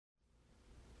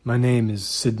My name is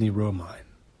Sidney Romine.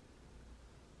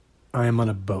 I am on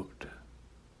a boat.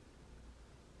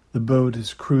 The boat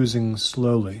is cruising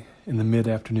slowly in the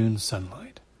mid-afternoon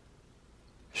sunlight,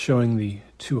 showing the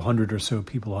 200 or so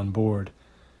people on board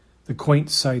the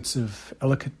quaint sights of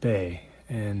Ellicott Bay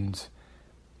and,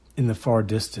 in the far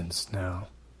distance now,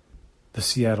 the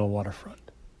Seattle waterfront.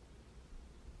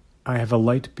 I have a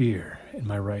light beer in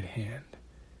my right hand,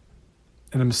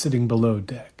 and am sitting below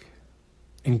deck,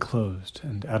 enclosed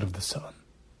and out of the sun.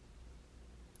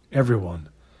 Everyone,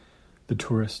 the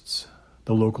tourists,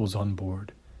 the locals on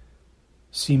board,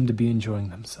 seem to be enjoying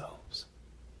themselves.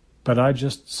 But I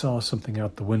just saw something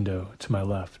out the window to my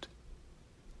left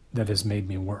that has made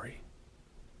me worry.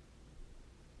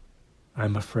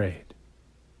 I'm afraid.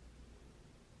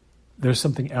 There's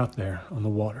something out there on the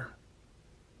water,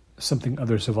 something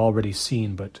others have already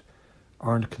seen but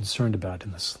aren't concerned about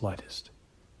in the slightest.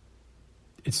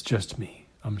 It's just me,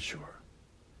 I'm sure.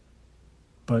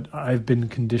 But I've been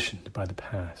conditioned by the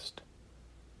past.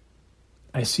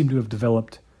 I seem to have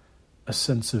developed a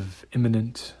sense of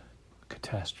imminent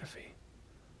catastrophe.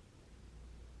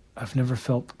 I've never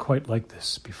felt quite like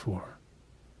this before.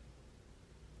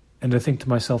 And I think to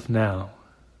myself now,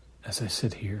 as I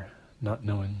sit here, not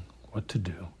knowing what to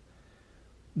do,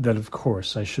 that of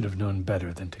course I should have known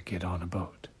better than to get on a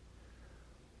boat.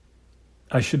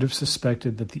 I should have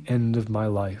suspected that the end of my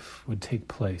life would take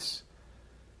place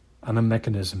on a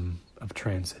mechanism of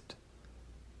transit,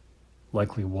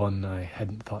 likely one I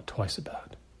hadn't thought twice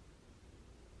about.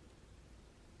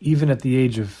 Even at the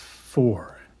age of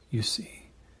 4, you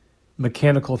see,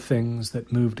 mechanical things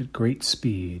that moved at great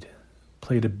speed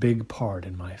played a big part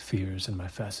in my fears and my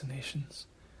fascinations.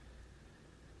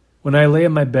 When I lay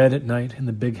in my bed at night in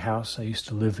the big house I used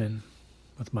to live in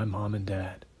with my mom and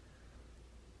dad,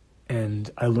 and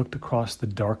I looked across the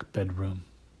dark bedroom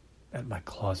at my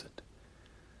closet,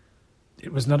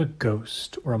 it was not a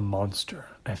ghost or a monster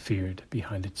I feared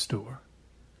behind its door.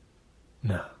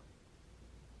 No.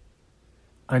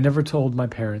 I never told my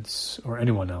parents or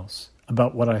anyone else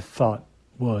about what I thought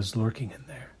was lurking in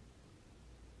there.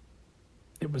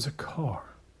 It was a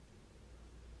car.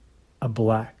 A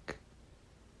black,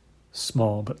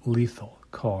 small but lethal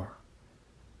car,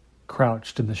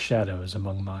 crouched in the shadows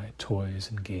among my toys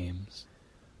and games,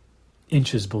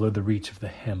 inches below the reach of the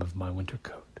hem of my winter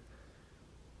coat.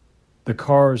 The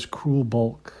car's cruel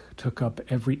bulk took up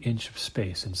every inch of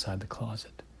space inside the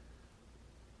closet.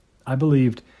 I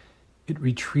believed it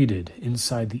retreated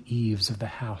inside the eaves of the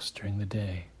house during the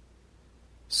day,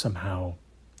 somehow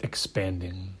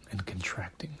expanding and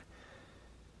contracting,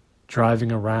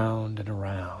 driving around and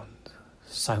around,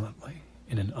 silently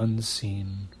in an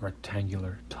unseen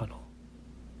rectangular tunnel.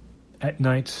 At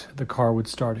night, the car would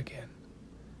start again,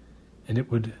 and it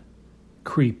would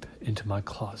creep into my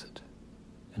closet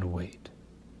and wait,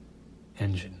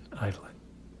 engine idling.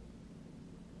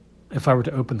 If I were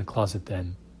to open the closet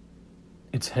then,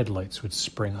 its headlights would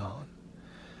spring on.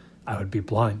 I would be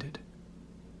blinded,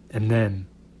 and then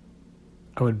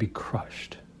I would be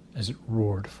crushed as it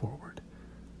roared forward,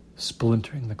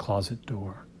 splintering the closet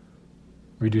door,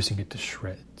 reducing it to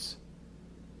shreds.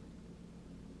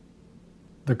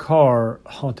 The car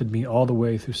haunted me all the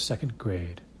way through second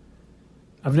grade.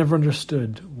 I've never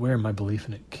understood where my belief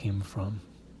in it came from,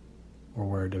 or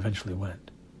where it eventually went.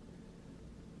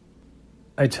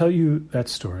 I tell you that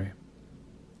story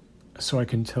so I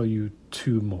can tell you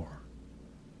 2 more.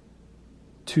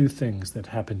 2 things that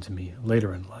happened to me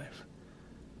later in life.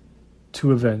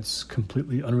 2 events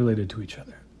completely unrelated to each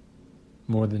other,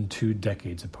 more than 2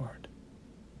 decades apart.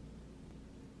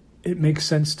 It makes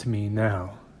sense to me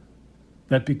now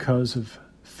that because of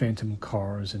phantom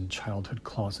cars and childhood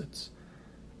closets,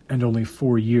 and only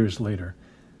 4 years later,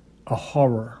 a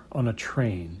horror on a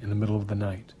train in the middle of the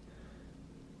night,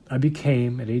 I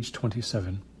became, at age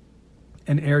 27,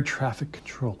 an air traffic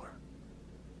controller.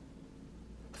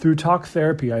 Through talk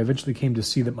therapy, I eventually came to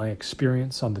see that my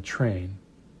experience on the train,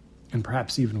 and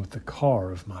perhaps even with the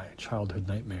car of my childhood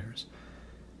nightmares,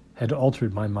 had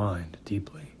altered my mind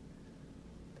deeply.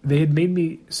 They had made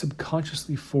me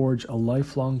subconsciously forge a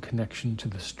lifelong connection to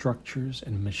the structures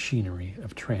and machinery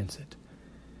of transit.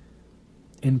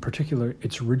 In particular,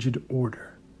 its rigid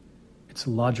order, its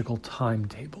logical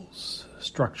timetables,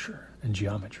 structure, and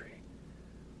geometry.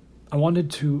 I wanted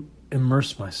to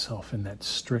immerse myself in that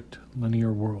strict,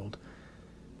 linear world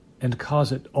and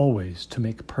cause it always to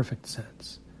make perfect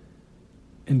sense,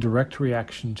 in direct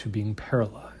reaction to being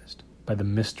paralyzed by the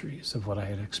mysteries of what I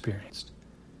had experienced.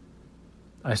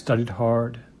 I studied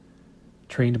hard,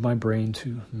 trained my brain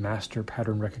to master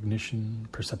pattern recognition,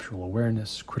 perceptual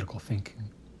awareness, critical thinking.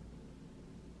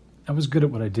 I was good at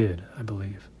what I did, I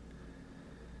believe.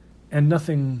 And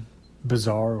nothing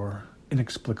bizarre or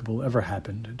inexplicable ever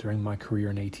happened during my career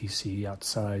in ATC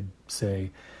outside,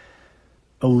 say,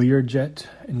 a Learjet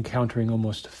encountering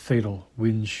almost fatal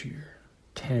wind shear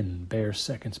 10 bare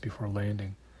seconds before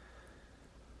landing.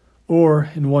 Or,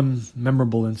 in one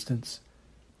memorable instance,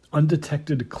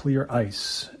 undetected clear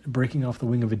ice breaking off the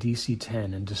wing of a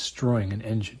DC-10 and destroying an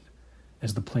engine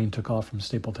as the plane took off from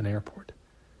Stapleton Airport,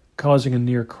 causing a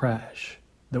near crash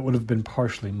that would have been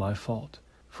partially my fault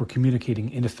for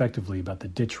communicating ineffectively about the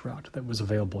ditch route that was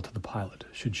available to the pilot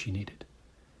should she need it.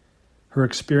 Her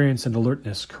experience and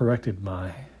alertness corrected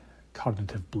my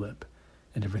cognitive blip,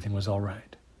 and everything was all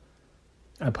right.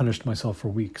 I punished myself for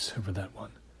weeks over that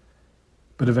one,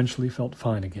 but eventually felt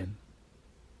fine again,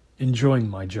 enjoying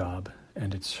my job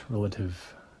and its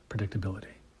relative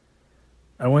predictability.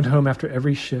 I went home after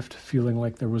every shift feeling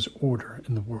like there was order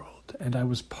in the world, and I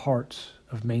was part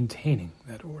of maintaining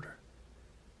that order.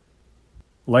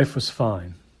 Life was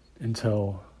fine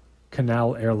until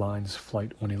Canal Airlines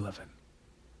Flight 111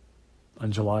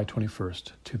 on July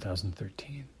 21st,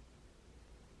 2013.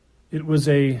 It was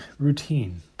a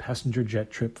routine passenger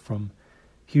jet trip from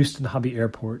Houston Hobby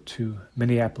Airport to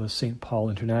Minneapolis-St. Paul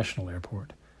International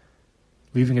Airport,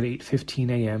 leaving at 8:15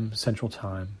 a.m. Central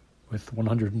Time with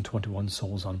 121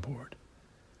 souls on board.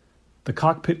 The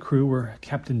cockpit crew were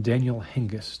Captain Daniel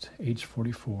Hengist, age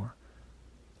 44,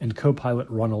 and co-pilot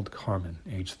Ronald Carman,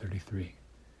 age 33.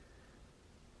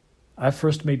 I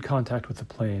first made contact with the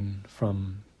plane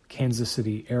from Kansas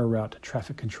City Air Route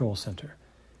Traffic Control Center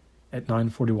at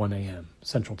 9:41 a.m.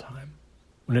 Central Time,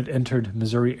 when it entered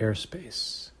Missouri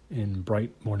airspace in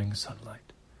bright morning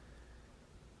sunlight.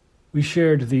 We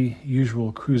shared the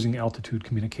usual cruising altitude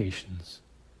communications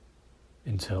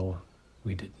until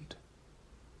we didn't.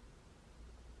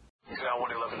 Canal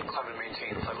 111, climb and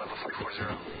maintain flight level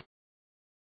 340.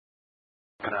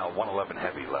 Canal 111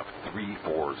 heavy left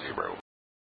 340.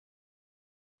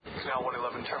 Canal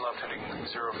 111, turn left heading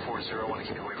 040. Want to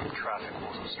keep you away from traffic.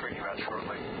 We'll straighten you out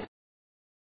shortly.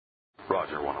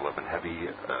 Roger, 111 heavy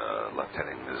left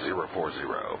heading 040.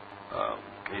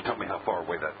 Can you tell me how far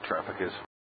away that traffic is?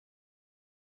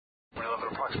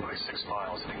 111, approximately 6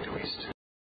 miles heading due east.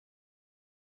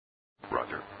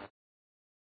 Roger.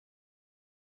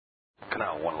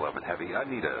 Canal 111 heavy. I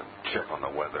need a check on the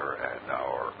weather at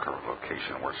our current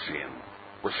location. We're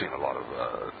seeing a lot of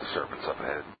disturbance up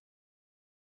ahead.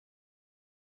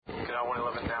 Canal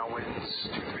 111 now winds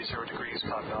 230 degrees,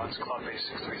 5 knots, cloud base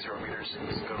 630 meters,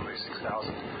 visibility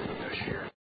 6,000, no shear.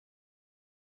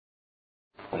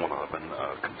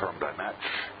 111 confirmed I match.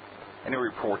 Any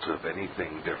reports of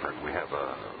anything different? We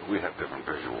have different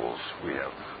visuals. We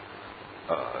have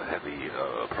heavy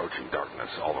approaching darkness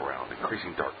all around,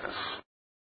 increasing darkness.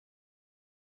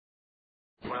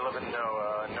 111,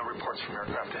 no reports from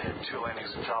aircraft ahead. 2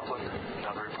 landings in Joplin,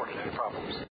 not reported any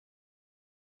problems.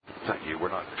 Thank you. We're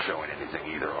not showing anything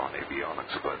either on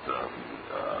avionics, but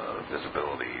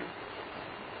visibility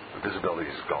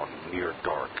has gone near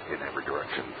dark in every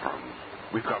direction.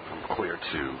 We've gone from clear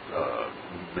to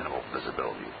minimal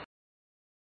visibility.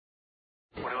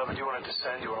 111, do you want to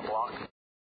descend? Do you want to block?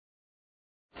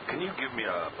 Can you give me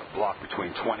a block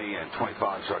between 20 and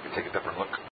 25 so I can take a different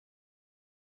look?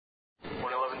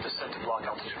 111, descend to block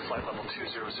altitude flight level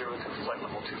 200 through flight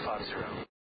level 250.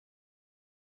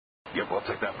 Yep, we'll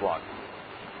take that block.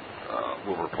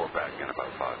 We'll report back in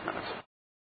about 5 minutes.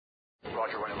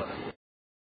 Roger, 111.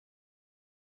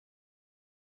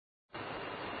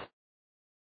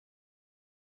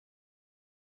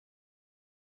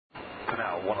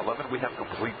 Canal 111, we have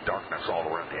complete darkness all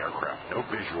around the aircraft. No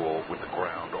visual with the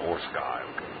ground or sky.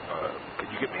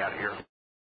 Can you get me out of here?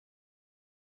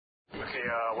 Okay,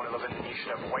 111, you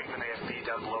should have Whiteman AFB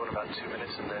down below in about 2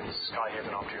 minutes, and then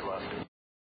Skyhaven off to your left.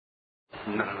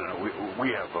 No.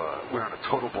 We're on a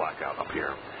total blackout up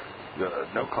here.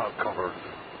 No cloud cover.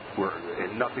 We're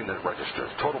in nothing that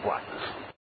registers. Total blackness.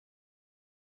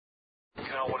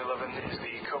 Canal 111 is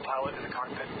the co-pilot in the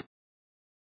cockpit.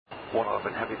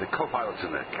 111 heavy. The co-pilot's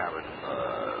in the cabin.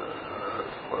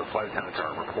 Flight attendants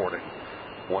are reporting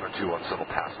 1 or 2 unsettled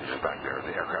passengers back there.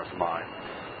 The aircraft's mine.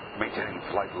 Maintaining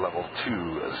flight level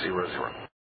 200.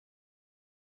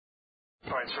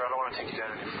 All right, sir, I don't want to take you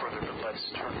down any further, but let's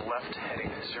turn left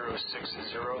heading 060.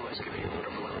 Let's give you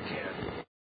whatever lift we can.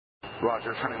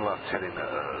 Roger, turning left heading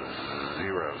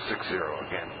 060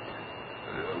 again.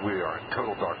 We are in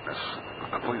total darkness,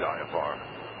 complete IFR.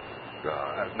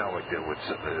 I have no idea what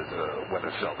the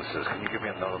weather cell this is. Can you give me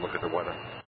another look at the weather?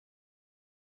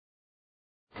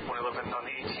 111 on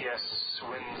the ATS,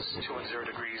 winds winds 210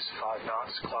 degrees, 5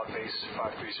 knots, cloud base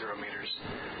 530 meters,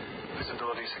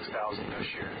 visibility 6,000, no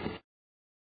shear.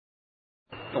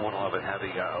 111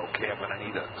 heavy, okay, I'm going to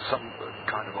need some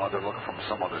kind of other look from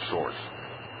some other source,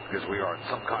 because we are in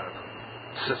some kind of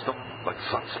system, like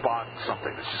sunspot,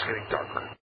 something that's just getting darker.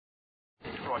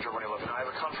 Roger, 111. I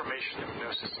have a confirmation of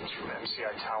no systems from the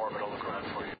MCI tower, but I'll look around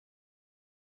for you.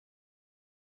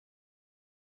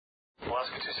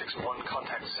 Alaska 261,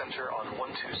 contact center on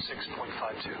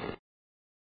 126.52.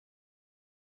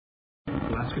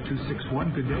 Alaska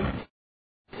 261, good day.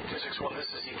 261,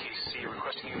 this is EKC,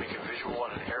 requesting you make a visual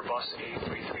on an Airbus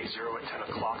A330 at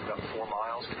 10 o'clock, about 4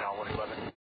 miles, Canal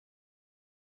 111.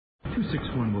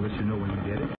 261 will let you know when you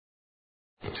get it.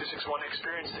 261,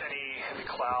 experienced any heavy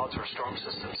clouds or storm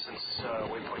systems since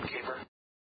waypoint Caper?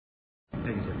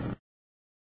 Negative.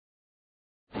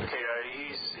 Okay,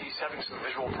 he's having some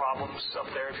visual problems up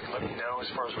there. If you can let me know. As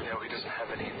far as we know, he doesn't have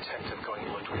any intent of going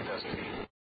below 20,000 feet.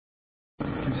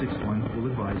 261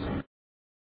 will advise.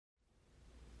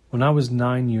 When I was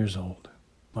 9 years old,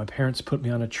 my parents put me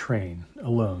on a train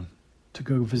alone to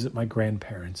go visit my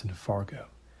grandparents in Fargo.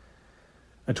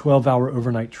 A 12-hour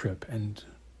overnight trip, and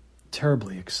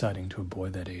terribly exciting to a boy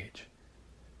that age.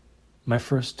 My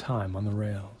first time on the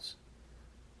rails.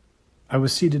 I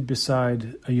was seated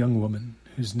beside a young woman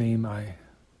whose name I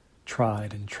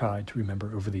tried to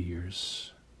remember over the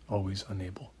years, always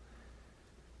unable.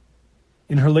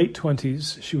 In her late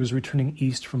 20s, she was returning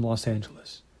east from Los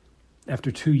Angeles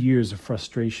after 2 years of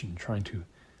frustration trying to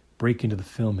break into the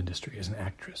film industry as an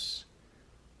actress.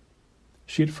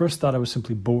 She at first thought I was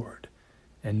simply bored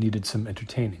and needed some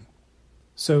entertaining,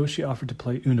 so she offered to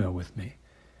play Uno with me,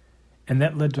 and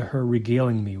that led to her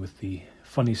regaling me with the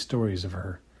funny stories of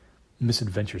her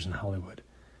misadventures in Hollywood,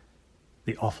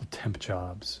 the awful temp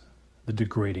jobs, the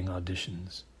degrading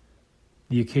auditions,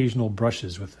 the occasional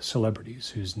brushes with celebrities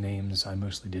whose names I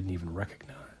mostly didn't even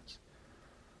recognize.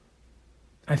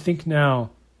 I think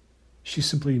now she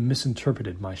simply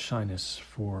misinterpreted my shyness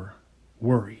for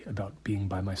worry about being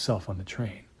by myself on the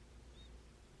train.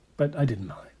 But I didn't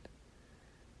mind.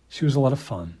 She was a lot of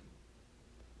fun.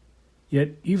 Yet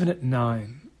even at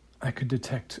 9, I could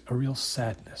detect a real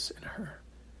sadness in her,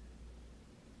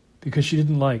 because she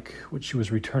didn't like what she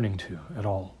was returning to at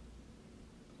all,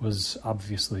 was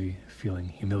obviously feeling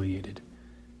humiliated,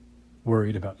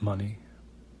 worried about money,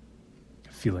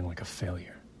 feeling like a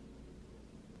failure.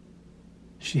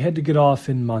 She had to get off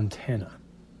in Montana,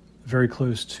 very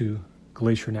close to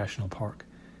Glacier National Park,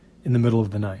 in the middle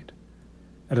of the night,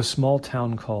 at a small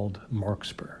town called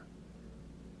Marksburg.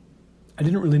 I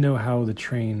didn't really know how the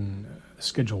train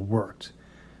schedule worked.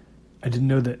 I didn't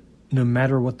know that no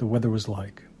matter what the weather was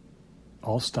like,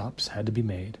 all stops had to be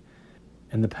made,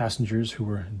 and the passengers who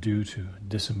were due to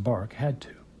disembark had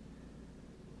to.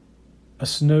 A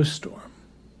snowstorm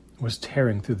was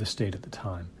tearing through the state at the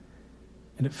time,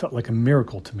 and it felt like a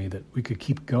miracle to me that we could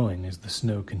keep going as the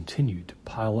snow continued to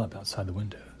pile up outside the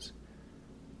windows.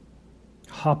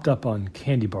 Hopped up on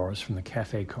candy bars from the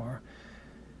cafe car,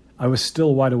 I was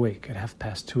still wide awake at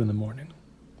 2:30 in the morning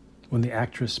when the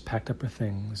actress packed up her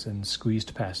things and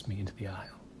squeezed past me into the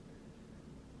aisle.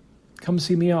 "Come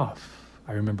see me off,"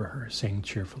 I remember her saying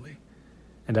cheerfully,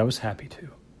 and I was happy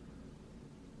to.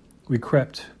 We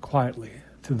crept quietly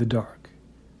through the dark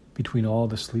between all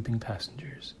the sleeping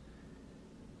passengers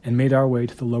and made our way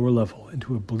to the lower level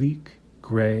into a bleak,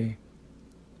 gray,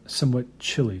 somewhat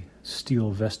chilly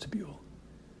steel vestibule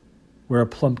where a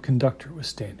plump conductor was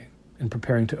standing and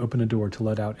preparing to open a door to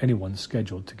let out anyone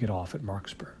scheduled to get off at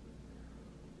Marksburg.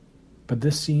 But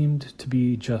this seemed to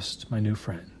be just my new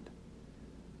friend.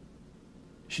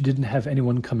 She didn't have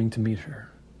anyone coming to meet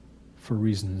her, for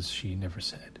reasons she never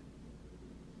said.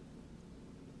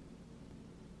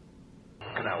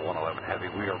 Canal 111 Heavy,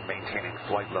 we are maintaining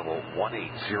flight level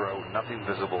 180, nothing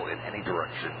visible in any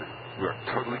direction. We are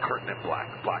totally curtained in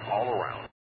black, black all around.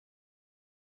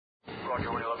 Roger,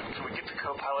 111, can we get the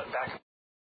co-pilot back?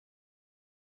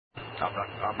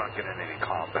 I'm not getting any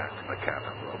comm back from the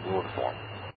cabin. We'll inform.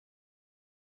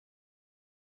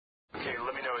 Okay,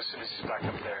 let me know as soon as he's back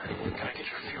up there. Can I get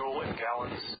your fuel in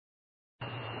gallons?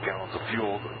 Gallons of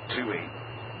fuel,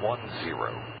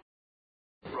 2810.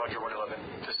 Roger, 111.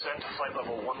 Descend to flight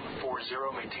level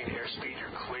 140, maintain airspeed,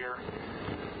 you're clear.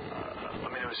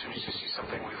 Let me know as soon as you see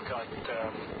something. You've got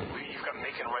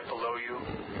Macon right below you.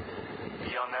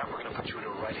 Beyond that, we're going to put you into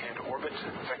a right-hand orbit,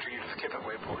 vector you to the Kippet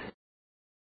waypoint.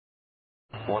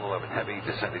 111 Heavy,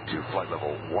 descending to flight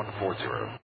level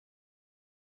 140.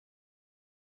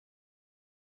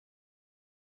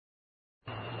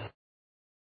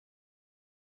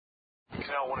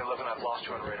 Canal 111, I've lost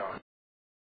you on radar.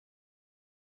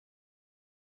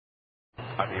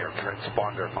 I'm here,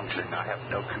 transponder functioning. I have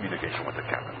no communication with the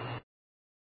cabin.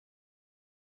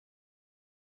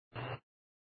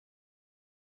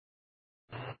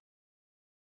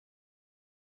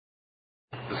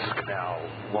 This is Canal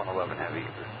 111 Heavy.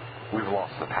 We've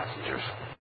lost the passengers.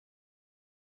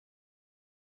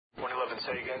 111,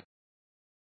 say again.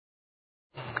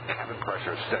 Cabin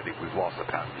pressure is steady. We've lost the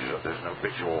passengers. There's no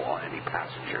visual on any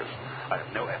passengers. I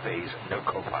have no FAs, no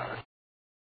co-pilot.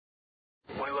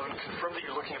 111, confirm that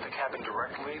you're looking at the cabin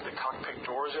directly. The cockpit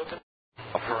door is open.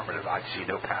 Affirmative. I see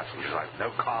no passengers. I have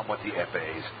no comm with the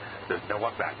FAs. There's no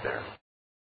one back there.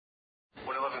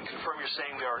 111, confirm you're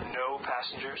saying there are no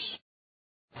passengers.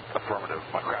 Affirmative.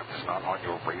 My craft is not on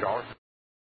your radar.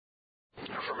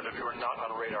 Affirmative, you are not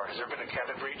on radar. Has there been a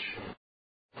cabin breach?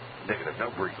 Negative.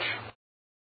 No breach.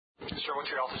 Sir, what's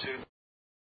your altitude?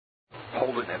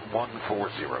 Holding at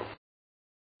 140.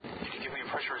 Can you give me a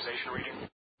pressurization reading?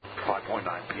 5.9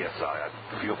 psi.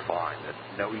 I feel fine.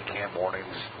 No ECAM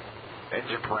warnings.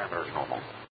 Engine parameters normal.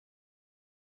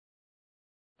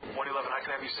 111, I can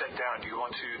have you set down. Do you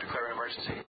want to declare an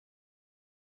emergency?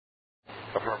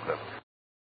 Affirmative.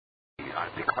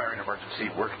 I'm declaring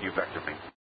emergency. Where can you vector me?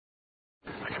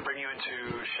 I can bring you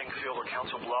into Schenck Field or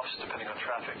Council Bluffs, depending on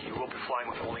traffic. You will be flying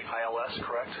with only ILS,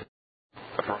 correct?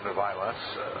 Affirmative ILS.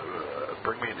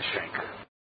 Bring me into Schenck.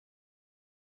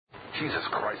 Jesus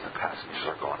Christ, the passengers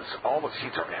are gone. All the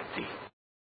seats are empty.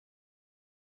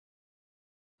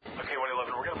 Okay,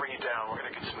 111, we're going to bring you down. We're going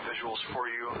to get some visuals for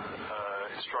you.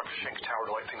 Instruct Schenck Tower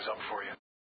to light things up for you.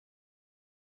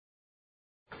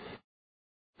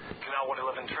 Canal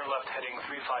 111, turn left heading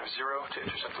 350 to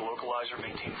intercept the localizer.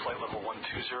 Maintain flight level 120.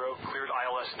 Cleared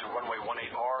ILS into runway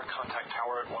 18R. Contact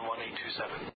tower at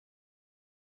 11827.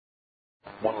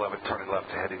 111 turning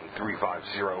left heading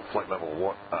 350. Flight level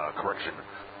 120.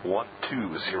 Want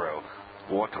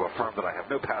to affirm that I have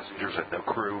no passengers and no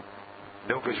crew.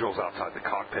 No visuals outside the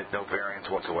cockpit. No variance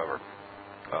whatsoever.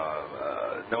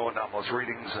 No anomalous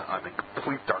readings. I'm in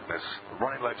complete darkness.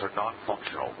 Running lights are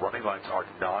non-functional. Running lights are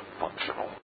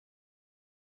non-functional.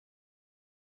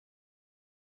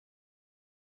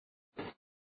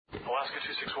 Alaska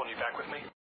 261, you back with me?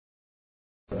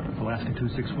 Alaska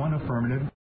 261, affirmative.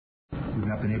 We've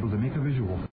not been able to make a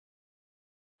visual.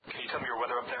 Can you tell me your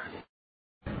weather up there?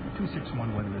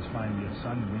 261 weather is fine. We have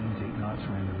sun, winds, 8 knots,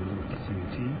 surrender a little CAT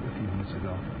a few minutes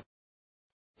ago.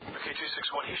 Okay,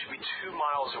 261, he should be 2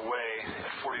 miles away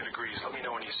at 40 degrees. Let me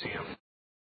know when you see him.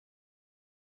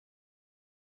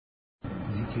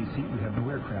 ZKC, we have no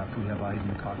aircraft. We have eyes in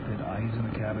the cockpit, eyes in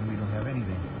the cabin. We don't have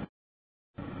anything.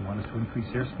 You want us to increase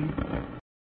airspeed?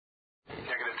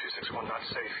 Negative 261, not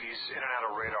safe. He's in and out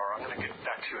of radar. I'm going to get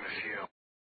back to you in a few.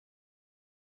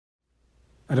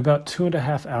 At about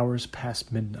 2.5 hours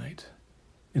past midnight,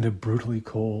 in a brutally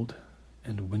cold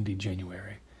and windy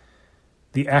January,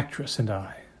 the actress and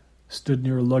I stood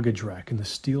near a luggage rack in the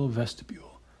steel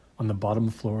vestibule on the bottom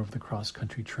floor of the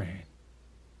cross-country train,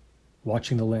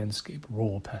 watching the landscape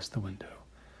roll past the window.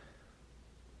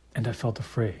 And I felt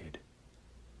afraid.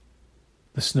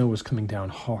 The snow was coming down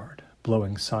hard,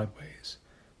 blowing sideways.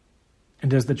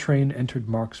 And as the train entered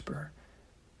Marksburg,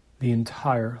 the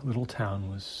entire little town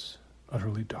was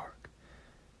utterly dark,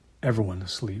 everyone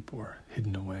asleep or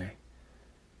hidden away.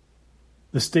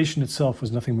 The station itself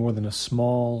was nothing more than a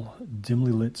small,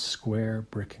 dimly lit square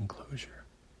brick enclosure.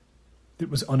 It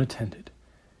was unattended,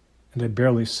 and I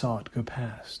barely saw it go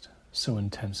past, so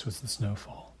intense was the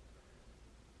snowfall.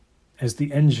 As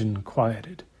the engine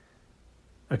quieted,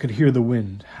 I could hear the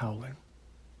wind howling.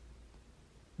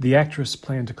 The actress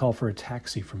planned to call for a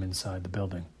taxi from inside the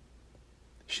building.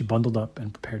 She bundled up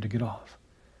and prepared to get off.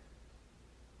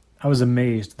 I was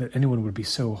amazed that anyone would be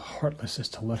so heartless as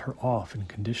to let her off in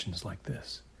conditions like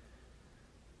this.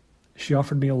 She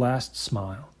offered me a last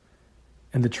smile,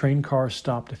 and the train car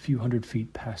stopped a few hundred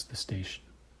feet past the station,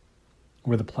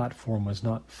 where the platform was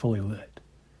not fully lit.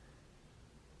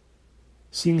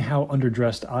 Seeing how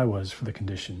underdressed I was for the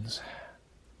conditions,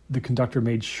 the conductor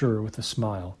made sure with a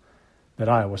smile that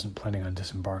I wasn't planning on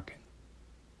disembarking.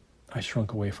 I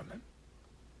shrunk away from him.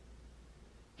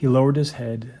 He lowered his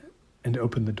head and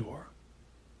opened the door,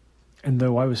 and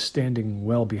though I was standing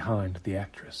well behind the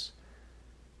actress,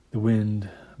 the wind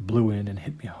blew in and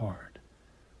hit me hard.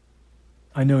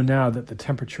 I know now that the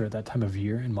temperature at that time of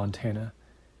year in Montana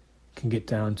can get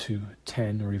down to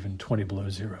 10 or even 20 below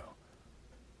zero.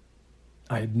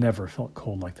 I had never felt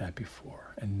cold like that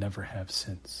before, and never have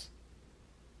since.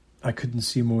 I couldn't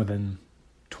see more than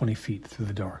 20 feet through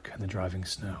the dark and the driving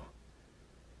snow.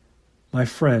 My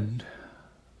friend,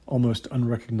 almost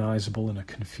unrecognizable in a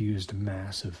confused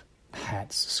mass of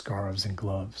hats, scarves, and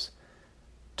gloves,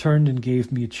 turned and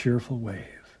gave me a cheerful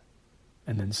wave,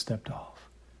 and then stepped off,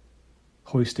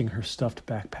 hoisting her stuffed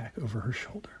backpack over her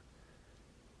shoulder.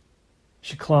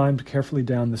 She climbed carefully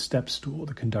down the step stool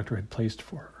the conductor had placed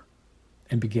for her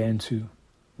and began to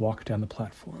walk down the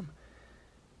platform,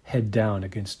 head down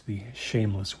against the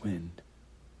shameless wind,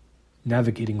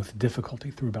 navigating with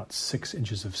difficulty through about 6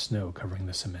 inches of snow covering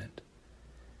the cement.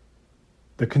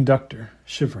 The conductor,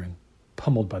 shivering,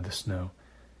 pummeled by the snow,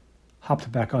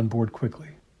 hopped back on board quickly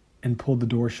and pulled the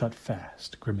door shut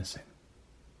fast, grimacing.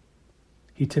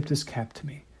 He tipped his cap to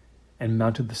me and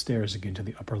mounted the stairs again to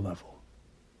the upper level,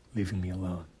 leaving me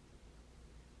alone.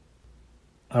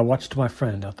 I watched my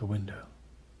friend out the window.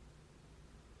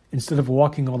 Instead of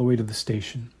walking all the way to the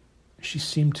station, she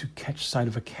seemed to catch sight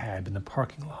of a cab in the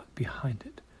parking lot behind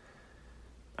it.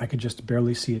 I could just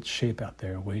barely see its shape out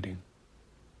there waiting.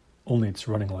 Only its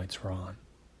running lights were on.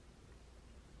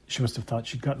 She must have thought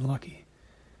she'd gotten lucky.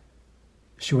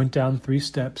 She went down 3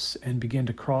 steps and began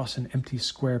to cross an empty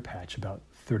square patch about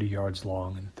 30 yards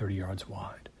long and 30 yards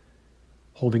wide,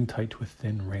 holding tight to a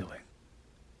thin railing.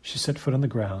 She set foot on the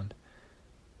ground,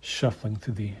 shuffling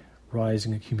through the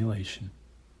rising accumulation,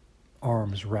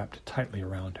 arms wrapped tightly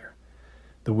around her,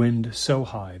 the wind so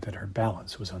high that her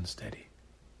balance was unsteady.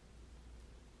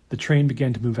 The train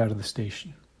began to move out of the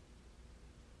station.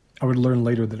 I would learn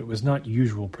later that it was not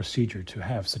usual procedure to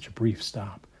have such a brief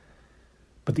stop,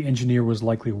 but the engineer was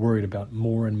likely worried about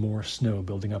more and more snow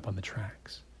building up on the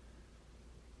tracks.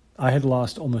 I had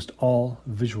lost almost all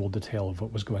visual detail of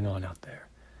what was going on out there.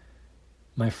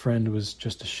 My friend was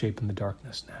just a shape in the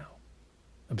darkness now,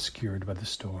 obscured by the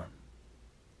storm.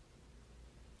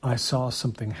 I saw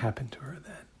something happen to her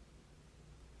then.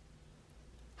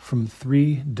 From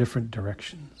 3 different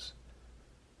directions,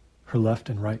 her left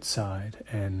and right side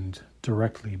and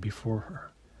directly before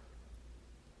her,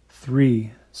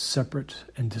 3 separate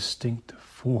and distinct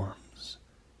forms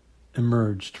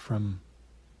emerged from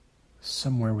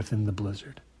somewhere within the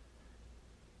blizzard.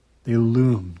 They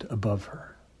loomed above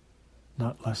her,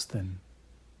 not less than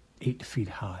 8 feet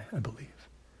high, I believe.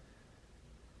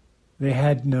 They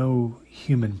had no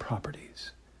human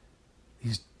properties,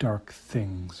 these dark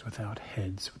things without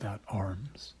heads, without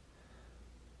arms.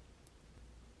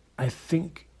 I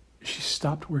think she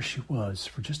stopped where she was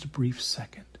for just a brief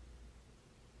second,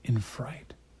 in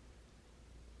fright,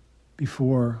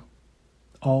 before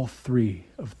all 3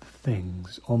 of the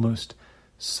things almost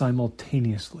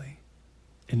simultaneously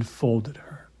enfolded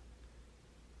her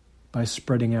by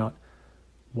spreading out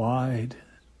wide,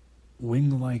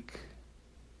 wing-like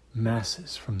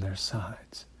masses from their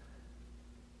sides,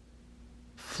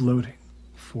 floating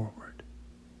forward.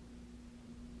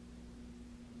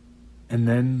 And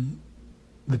then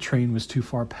the train was too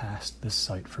far past this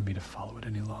site for me to follow it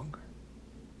any longer.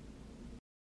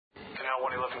 Canal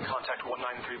 111, contact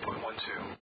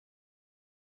 193.12.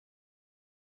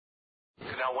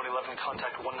 Canal 111,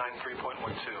 contact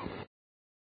 193.12.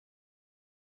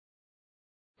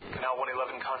 Canal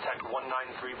 111, contact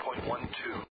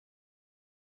 193.12.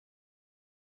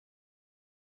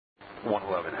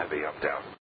 111 heavy up down.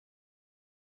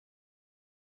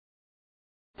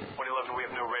 111, we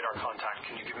have no radar contact.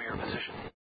 Can you give me your position?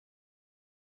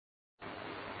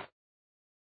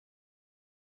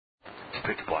 It's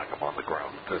pitch black. I'm on the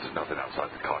ground. There's nothing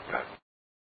outside the cockpit.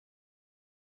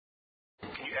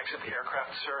 Can you exit the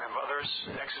aircraft, sir? Have others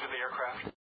exited the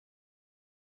aircraft?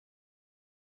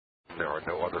 There are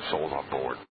no other souls on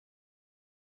board.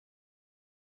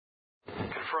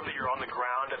 Confirm that you're on the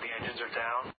ground and the engines are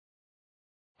down.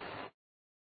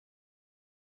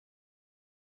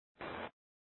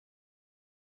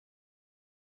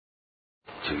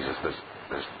 Jesus,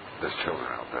 there's children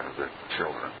out there. They're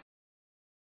children.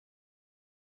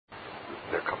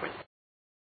 They're coming.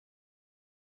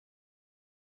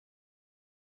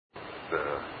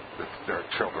 There are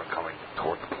children coming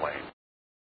toward the plane.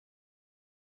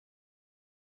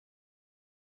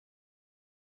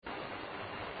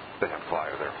 They have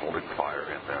fire. They're holding fire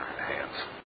in their hands.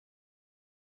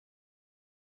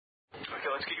 Okay,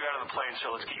 let's get you out of the plane, sir.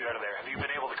 Let's get you out of there. Have you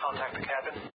been able to contact the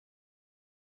cabin?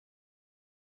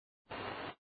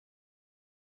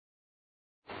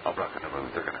 I'm not going to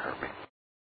move. They're going to hurt me.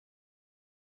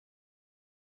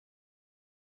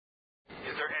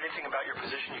 Is there anything about your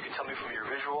position you can tell me from your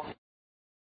visual?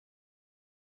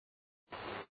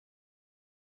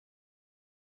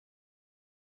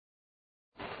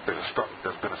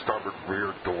 There's been a starboard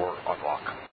rear door unlock.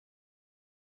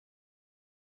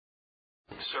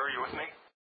 Sir, you with me?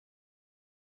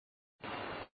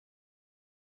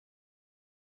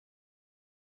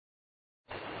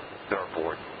 They're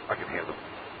aboard. I can hear them.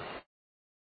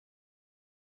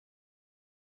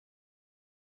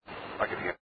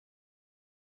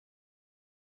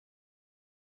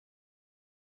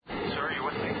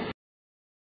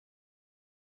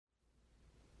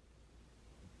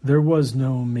 There was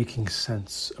no making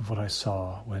sense of what I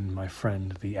saw when my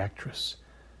friend, the actress,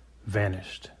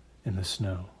 vanished in the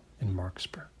snow in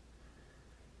Marksburg.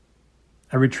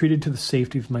 I retreated to the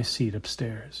safety of my seat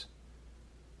upstairs,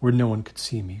 where no one could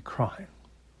see me crying.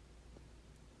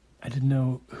 I didn't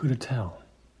know who to tell,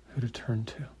 who to turn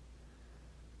to.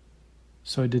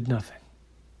 So I did nothing.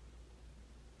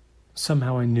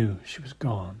 Somehow I knew she was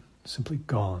gone, simply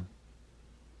gone,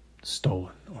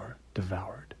 stolen or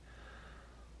devoured.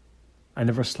 I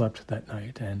never slept that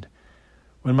night, and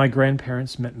when my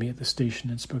grandparents met me at the station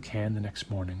in Spokane the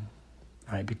next morning,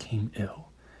 I became ill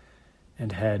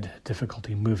and had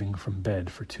difficulty moving from bed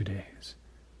for 2 days.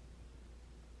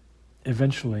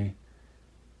 Eventually,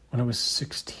 when I was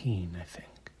 16, I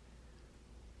think,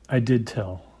 I did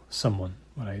tell someone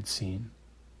what I had seen.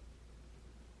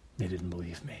 They didn't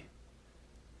believe me.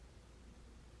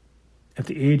 At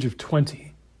the age of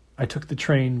 20, I took the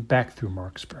train back through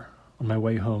Marksburg on my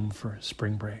way home for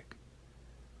spring break.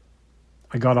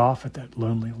 I got off at that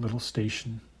lonely little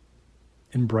station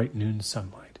in bright noon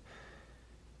sunlight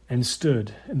and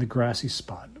stood in the grassy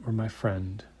spot where my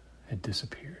friend had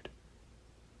disappeared.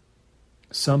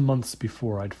 Some months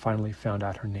before, I'd finally found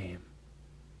out her name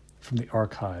from the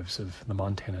archives of the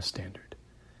Montana Standard.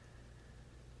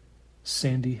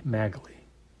 Sandy Magley,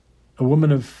 a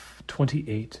woman of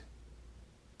 28,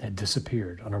 had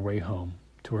disappeared on her way home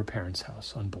to her parents'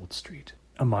 house on Bolt Street,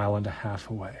 1.5 miles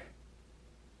away.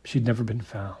 She'd never been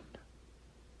found.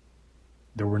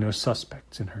 There were no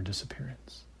suspects in her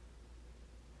disappearance.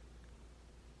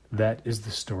 That is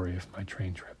the story of my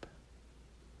train trip.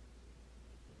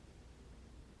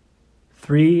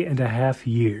 3.5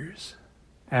 years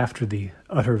after the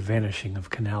utter vanishing of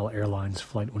Canal Airlines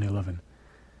Flight 111,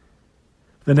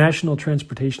 the National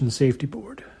Transportation Safety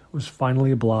Board was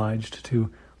finally obliged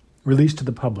to release to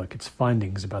the public its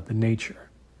findings about the nature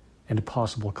and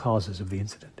possible causes of the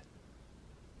incident.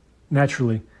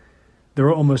 Naturally, there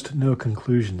were almost no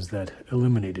conclusions that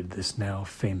illuminated this now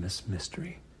famous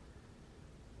mystery.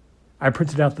 I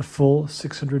printed out the full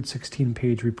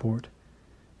 616-page report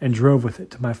and drove with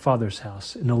it to my father's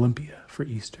house in Olympia for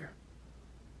Easter.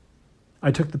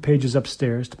 I took the pages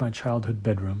upstairs to my childhood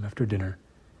bedroom after dinner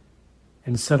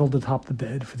and settled atop the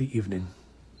bed for the evening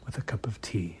with a cup of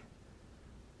tea.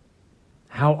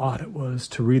 How odd it was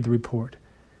to read the report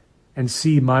and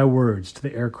see my words to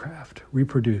the aircraft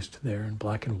reproduced there in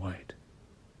black and white,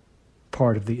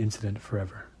 part of the incident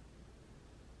forever.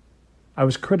 I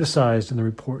was criticized in the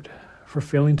report for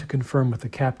failing to confirm with the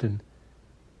captain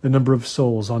the number of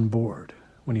souls on board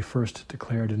when he first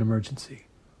declared an emergency,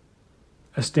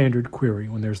 a standard query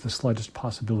when there's the slightest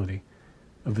possibility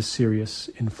of a serious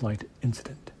in-flight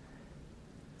incident,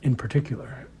 in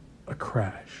particular, a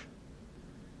crash.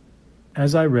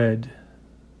 As I read,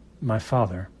 my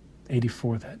father,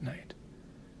 84 that night,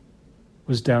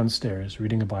 was downstairs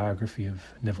reading a biography of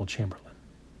Neville Chamberlain.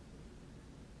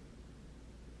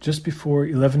 Just before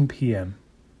 11 p.m.,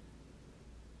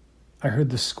 I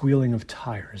heard the squealing of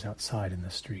tires outside in the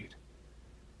street.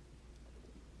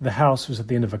 The house was at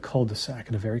the end of a cul-de-sac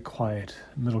in a very quiet,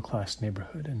 middle-class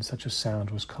neighborhood, and such a sound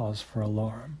was cause for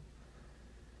alarm.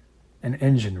 An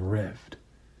engine revved,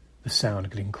 the sound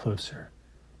getting closer.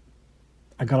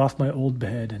 I got off my old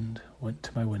bed and went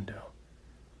to my window.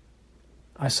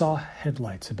 I saw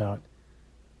headlights about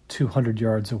 200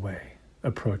 yards away,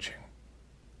 approaching.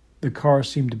 The car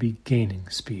seemed to be gaining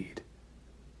speed,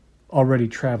 already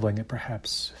traveling at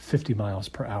perhaps 50 miles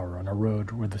per hour on a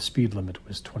road where the speed limit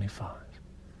was 25.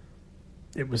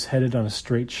 It was headed on a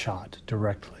straight shot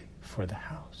directly for the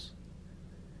house.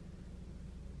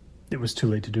 It was too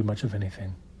late to do much of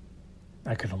anything.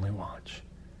 I could only watch.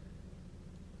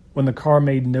 When the car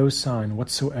made no sign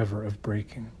whatsoever of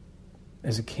braking,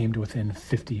 as it came to within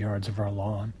 50 yards of our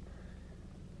lawn,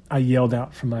 I yelled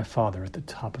out for my father at the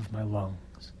top of my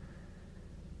lungs.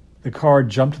 The car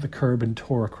jumped to the curb and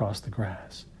tore across the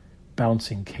grass,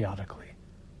 bouncing chaotically,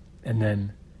 and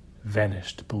then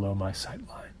vanished below my sight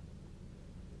line.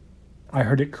 I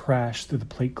heard it crash through the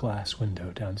plate glass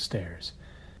window downstairs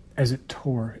as it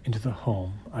tore into the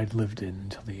home I'd lived in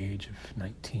until the age of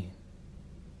 19.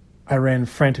 I ran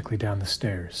frantically down the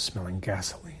stairs, smelling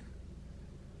gasoline.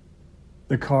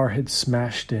 The car had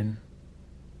smashed in,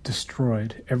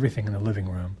 destroyed everything in the living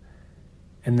room,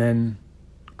 and then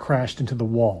crashed into the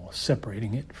wall,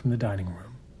 separating it from the dining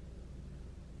room.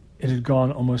 It had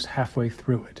gone almost halfway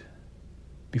through it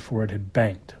before it had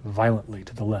banked violently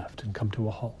to the left and come to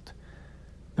a halt,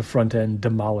 the front end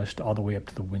demolished all the way up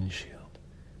to the windshield.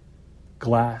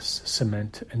 Glass,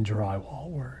 cement, and drywall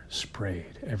were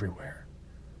sprayed everywhere.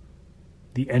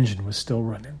 The engine was still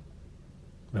running,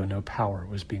 though no power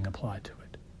was being applied to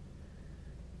it.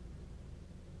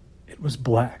 It was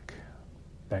black,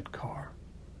 that car,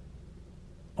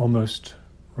 almost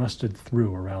rusted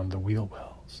through around the wheel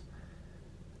wells.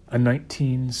 A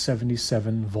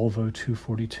 1977 Volvo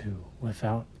 242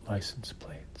 without license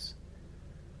plates.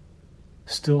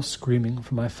 Still screaming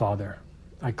for my father,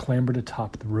 I clambered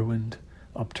atop the ruined,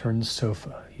 upturned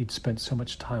sofa he'd spent so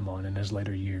much time on in his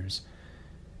later years,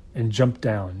 and jumped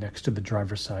down next to the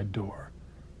driver's side door.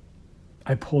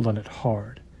 I pulled on it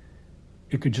hard.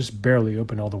 It could just barely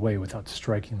open all the way without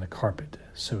striking the carpet,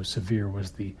 so severe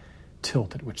was the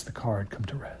tilt at which the car had come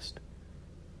to rest.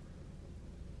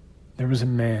 There was a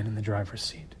man in the driver's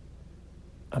seat,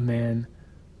 a man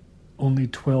only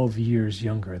 12 years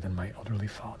younger than my elderly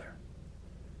father.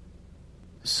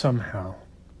 Somehow,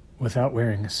 without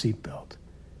wearing a seatbelt,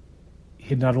 he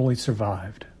had not only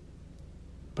survived,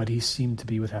 but he seemed to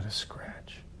be without a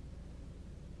scratch.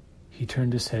 He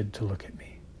turned his head to look at me.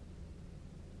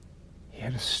 He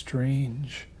had a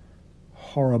strange,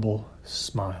 horrible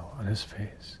smile on his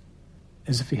face,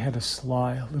 as if he had a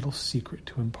sly little secret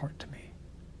to impart to me.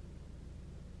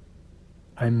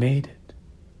 "I made it,"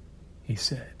 he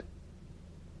said.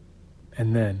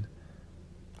 And then,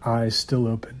 eyes still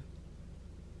open,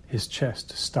 his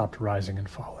chest stopped rising and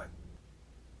falling,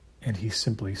 and he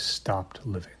simply stopped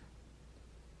living.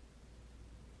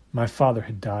 My father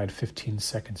had died 15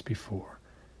 seconds before,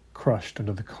 crushed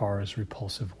under the car's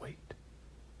repulsive weight.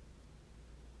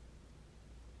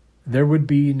 There would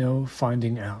be no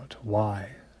finding out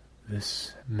why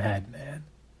this madman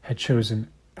had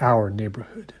chosen our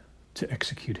neighborhood to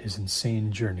execute his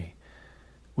insane journey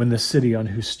when the city on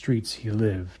whose streets he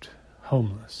lived,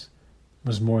 homeless,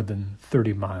 was more than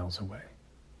 30 miles away,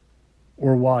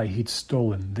 or why he'd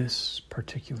stolen this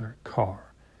particular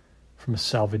car from a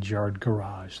salvage yard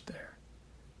garage there,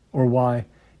 or why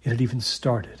it had even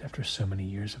started after so many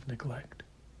years of neglect.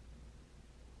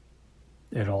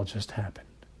 It all just happened.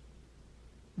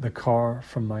 The car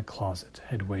from my closet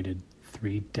had waited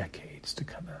 3 decades to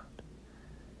come out.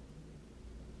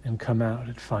 And come out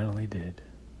it finally did.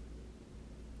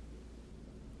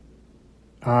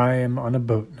 I am on a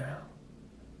boat now.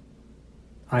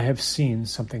 I have seen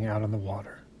something out on the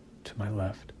water, to my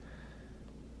left,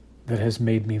 that has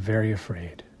made me very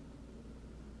afraid.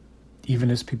 Even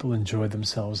as people enjoy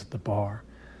themselves at the bar,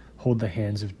 hold the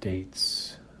hands of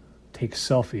dates, take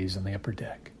selfies on the upper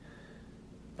deck,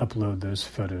 upload those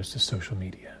photos to social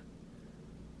media.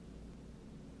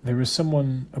 There is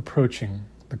someone approaching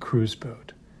the cruise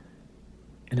boat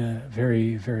in a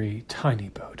very, very tiny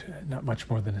boat, not much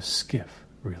more than a skiff,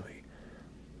 really.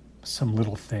 Some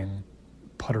little thing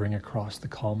puttering across the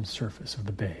calm surface of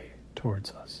the bay towards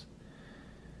us.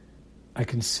 I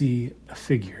can see a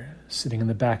figure sitting in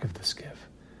the back of the skiff,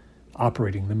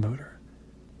 operating the motor,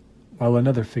 while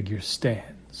another figure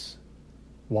stands,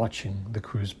 watching the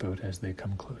cruise boat as they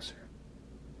come closer.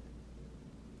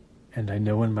 And I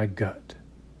know in my gut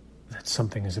that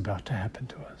something is about to happen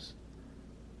to us.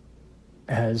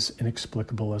 As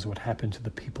inexplicable as what happened to the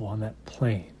people on that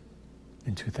plane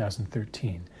in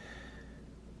 2013,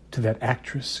 to that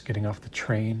actress getting off the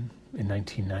train in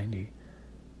 1990,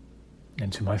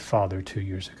 and to my father 2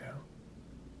 years ago.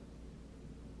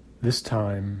 This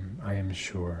time, I am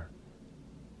sure,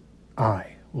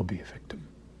 I will be a victim.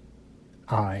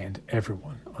 I and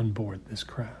everyone on board this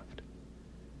craft.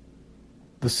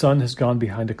 The sun has gone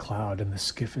behind a cloud and the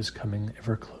skiff is coming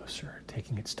ever closer,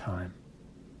 taking its time.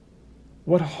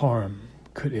 What harm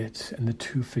could it and the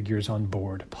 2 figures on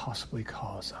board possibly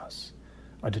cause us?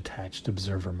 A detached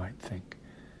observer might think.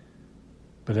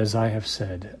 But as I have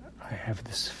said, I have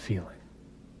this feeling.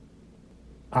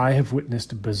 I have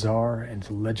witnessed bizarre and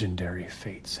legendary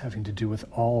fates having to do with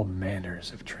all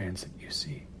manners of transit, you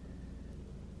see.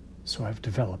 So I've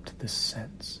developed this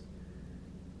sense.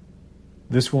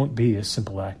 This won't be a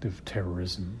simple act of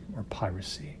terrorism or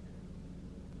piracy.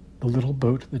 The little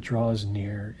boat that draws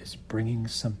near is bringing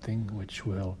something which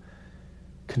will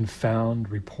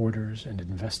confound reporters and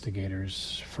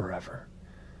investigators forever.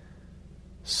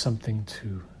 Something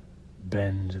to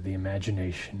bend the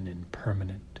imagination in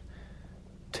permanent,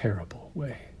 terrible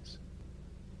ways.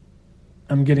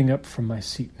 I'm getting up from my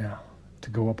seat now to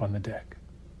go up on the deck.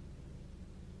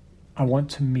 I want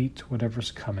to meet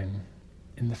whatever's coming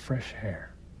in the fresh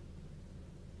air.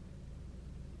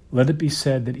 Let it be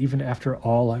said that even after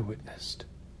all I witnessed,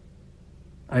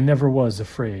 I never was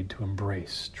afraid to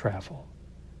embrace travel,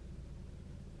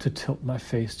 to tilt my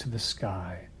face to the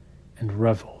sky and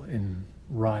revel in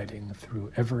riding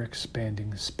through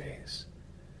ever-expanding space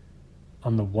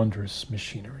on the wondrous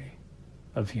machinery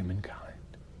of humankind.